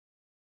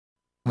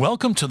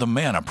Welcome to the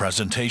MANA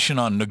presentation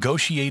on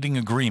negotiating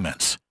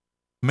agreements.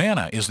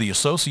 MANA is the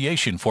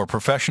Association for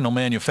Professional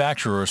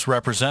Manufacturers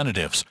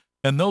Representatives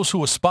and those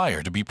who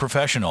aspire to be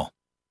professional.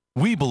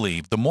 We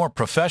believe the more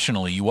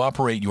professionally you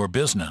operate your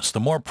business, the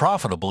more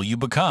profitable you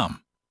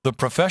become. The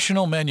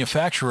professional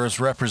manufacturers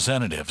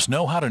representatives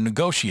know how to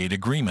negotiate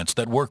agreements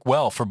that work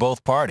well for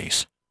both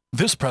parties.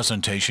 This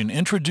presentation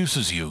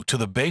introduces you to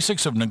the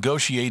basics of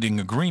negotiating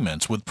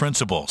agreements with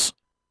principals.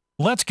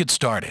 Let's get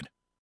started.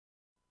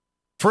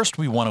 First,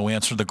 we want to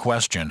answer the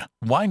question,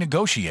 why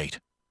negotiate?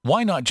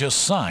 Why not just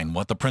sign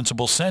what the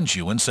principal sends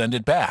you and send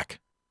it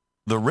back?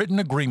 The written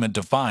agreement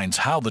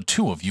defines how the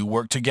two of you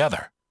work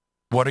together.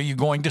 What are you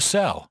going to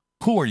sell?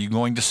 Who are you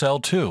going to sell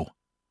to?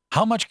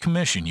 How much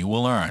commission you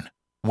will earn?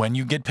 When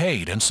you get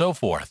paid, and so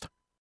forth.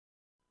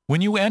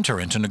 When you enter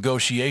into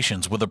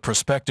negotiations with a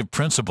prospective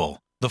principal,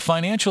 the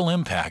financial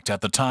impact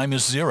at the time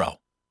is zero.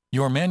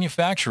 Your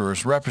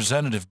manufacturer's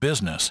representative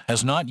business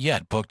has not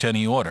yet booked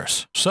any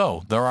orders,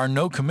 so there are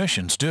no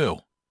commissions due.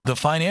 The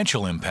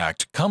financial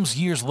impact comes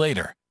years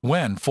later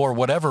when, for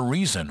whatever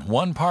reason,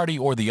 one party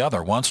or the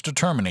other wants to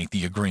terminate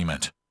the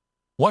agreement.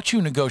 What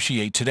you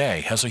negotiate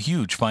today has a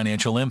huge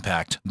financial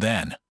impact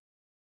then.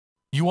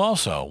 You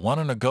also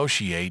want to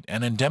negotiate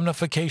an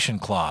indemnification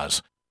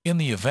clause in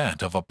the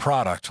event of a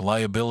product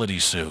liability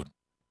suit.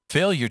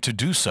 Failure to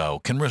do so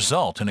can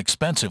result in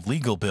expensive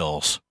legal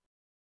bills.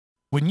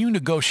 When you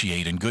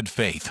negotiate in good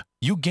faith,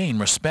 you gain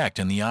respect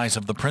in the eyes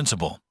of the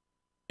principal.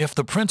 If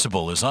the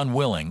principal is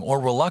unwilling or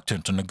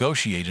reluctant to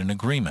negotiate an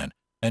agreement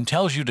and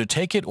tells you to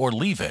take it or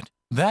leave it,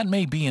 that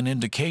may be an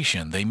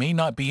indication they may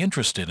not be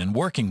interested in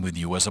working with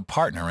you as a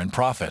partner in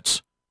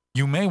profits.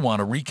 You may want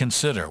to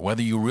reconsider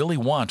whether you really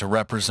want to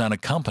represent a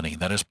company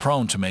that is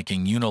prone to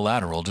making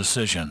unilateral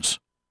decisions.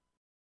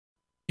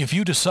 If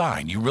you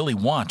decide you really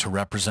want to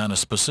represent a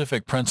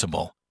specific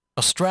principal,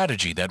 a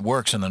strategy that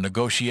works in the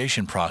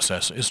negotiation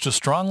process is to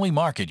strongly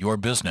market your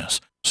business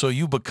so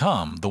you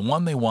become the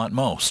one they want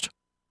most.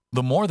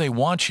 The more they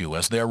want you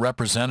as their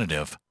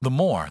representative, the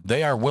more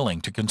they are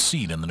willing to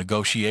concede in the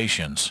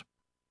negotiations.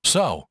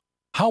 So,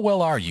 how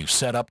well are you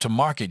set up to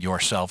market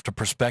yourself to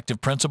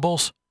prospective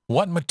principals?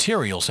 What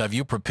materials have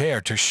you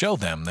prepared to show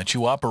them that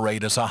you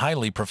operate as a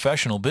highly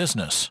professional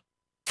business?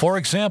 For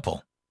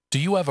example, do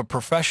you have a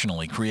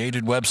professionally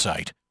created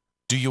website?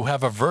 Do you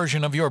have a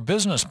version of your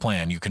business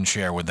plan you can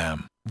share with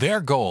them? Their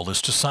goal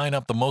is to sign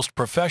up the most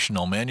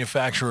professional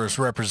manufacturer's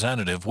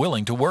representative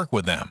willing to work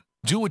with them.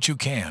 Do what you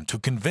can to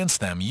convince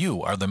them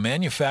you are the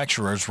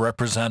manufacturer's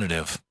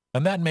representative,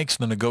 and that makes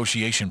the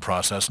negotiation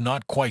process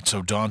not quite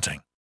so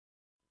daunting.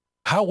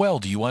 How well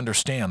do you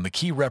understand the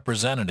key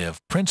representative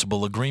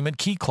principal agreement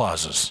key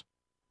clauses?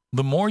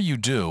 The more you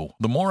do,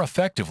 the more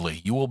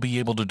effectively you will be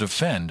able to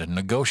defend and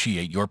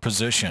negotiate your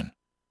position.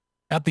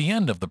 At the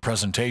end of the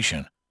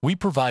presentation, we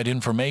provide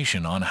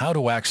information on how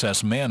to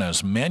access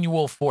MANA's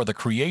Manual for the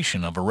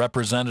Creation of a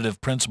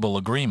Representative Principal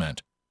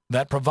Agreement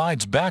that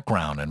provides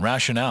background and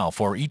rationale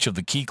for each of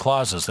the key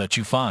clauses that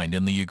you find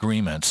in the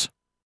agreements.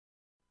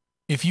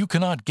 If you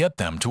cannot get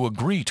them to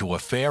agree to a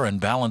fair and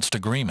balanced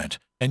agreement,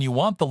 and you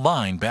want the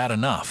line bad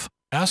enough,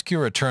 ask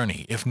your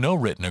attorney if no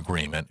written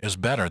agreement is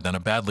better than a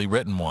badly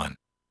written one.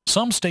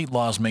 Some state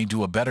laws may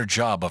do a better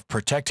job of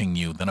protecting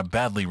you than a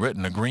badly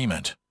written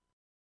agreement.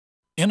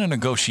 In a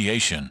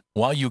negotiation,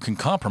 while you can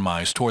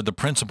compromise toward the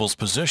principal's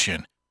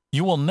position,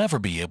 you will never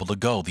be able to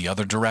go the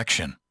other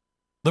direction.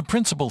 The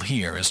principle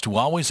here is to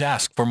always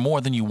ask for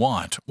more than you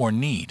want or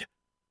need.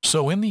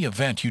 So in the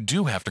event you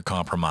do have to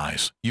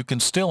compromise, you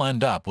can still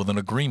end up with an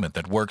agreement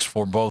that works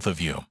for both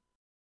of you.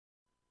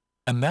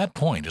 And that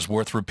point is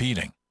worth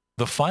repeating.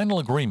 The final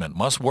agreement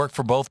must work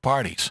for both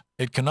parties.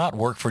 It cannot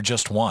work for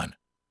just one.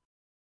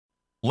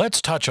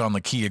 Let's touch on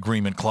the key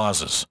agreement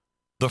clauses.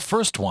 The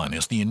first one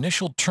is the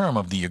initial term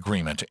of the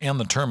agreement and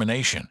the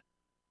termination.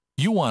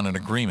 You want an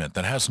agreement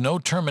that has no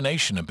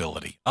termination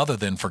ability other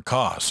than for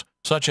cause,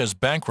 such as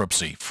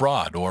bankruptcy,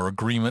 fraud, or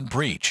agreement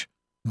breach.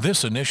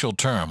 This initial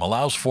term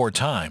allows for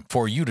time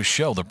for you to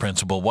show the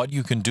principal what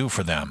you can do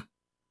for them.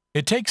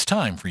 It takes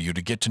time for you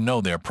to get to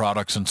know their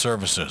products and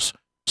services,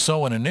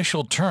 so an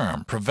initial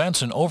term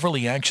prevents an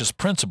overly anxious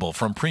principal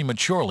from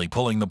prematurely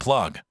pulling the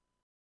plug.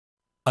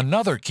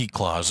 Another key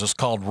clause is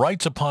called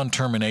rights upon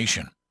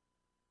termination.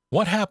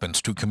 What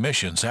happens to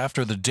commissions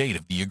after the date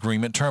of the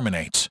agreement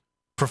terminates?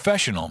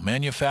 Professional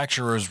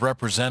manufacturers'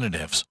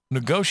 representatives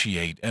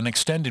negotiate an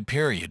extended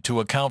period to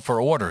account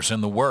for orders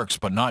in the works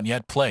but not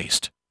yet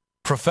placed.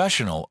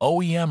 Professional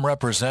OEM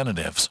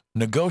representatives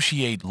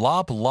negotiate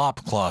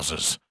LOP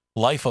clauses,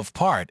 life of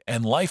part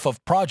and life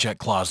of project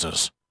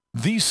clauses.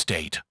 These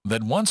state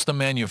that once the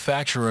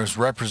manufacturer's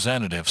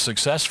representative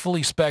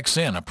successfully specs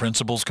in a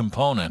principal's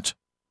component,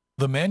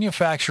 the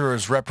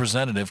manufacturer's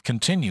representative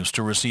continues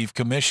to receive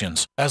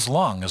commissions as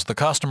long as the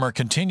customer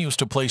continues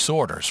to place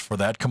orders for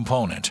that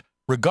component,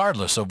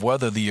 regardless of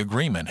whether the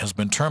agreement has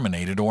been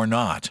terminated or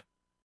not.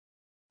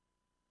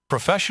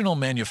 Professional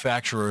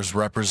manufacturers'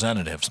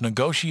 representatives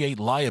negotiate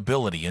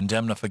liability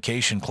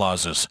indemnification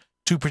clauses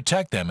to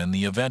protect them in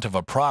the event of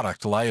a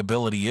product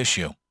liability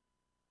issue.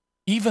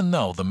 Even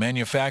though the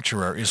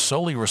manufacturer is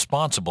solely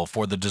responsible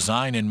for the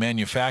design and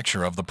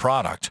manufacture of the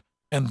product,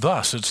 and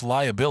thus its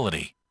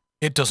liability,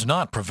 it does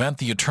not prevent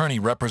the attorney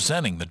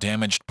representing the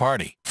damaged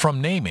party from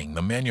naming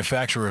the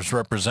manufacturer's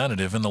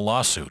representative in the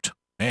lawsuit,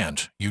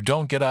 and you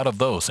don't get out of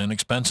those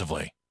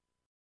inexpensively.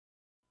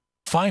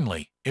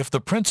 Finally, if the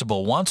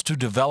principal wants to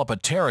develop a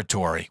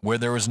territory where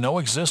there is no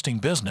existing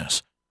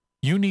business,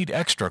 you need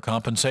extra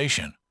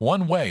compensation,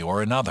 one way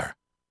or another.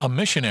 A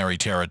missionary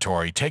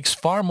territory takes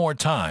far more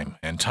time,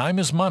 and time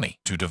is money,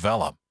 to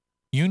develop.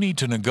 You need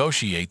to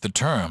negotiate the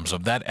terms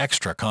of that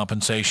extra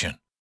compensation.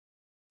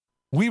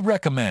 We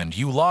recommend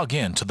you log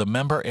in to the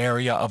member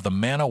area of the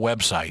MANA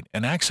website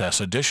and access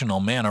additional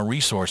MANA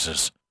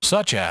resources,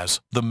 such as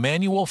the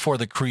Manual for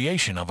the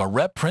Creation of a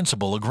Rep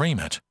Principal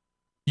Agreement.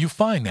 You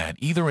find that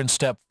either in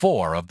Step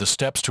 4 of the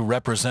Steps to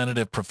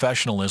Representative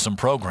Professionalism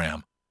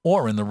program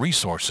or in the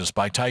Resources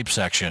by Type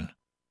section.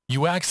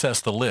 You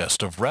access the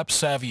list of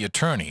rep-savvy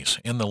attorneys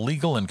in the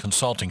Legal and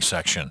Consulting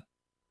section.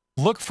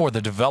 Look for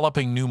the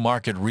Developing New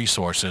Market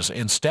Resources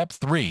in Step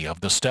 3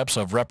 of the Steps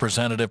of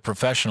Representative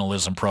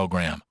Professionalism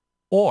program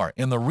or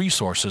in the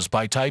Resources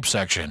by Type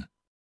section.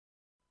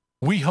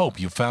 We hope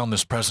you found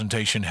this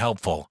presentation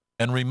helpful,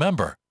 and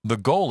remember, the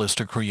goal is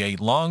to create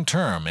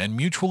long-term and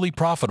mutually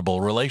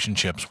profitable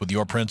relationships with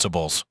your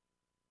principals.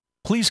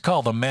 Please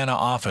call the MANA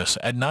office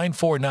at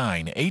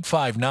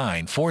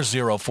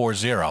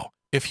 949-859-4040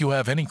 if you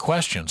have any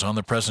questions on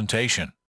the presentation.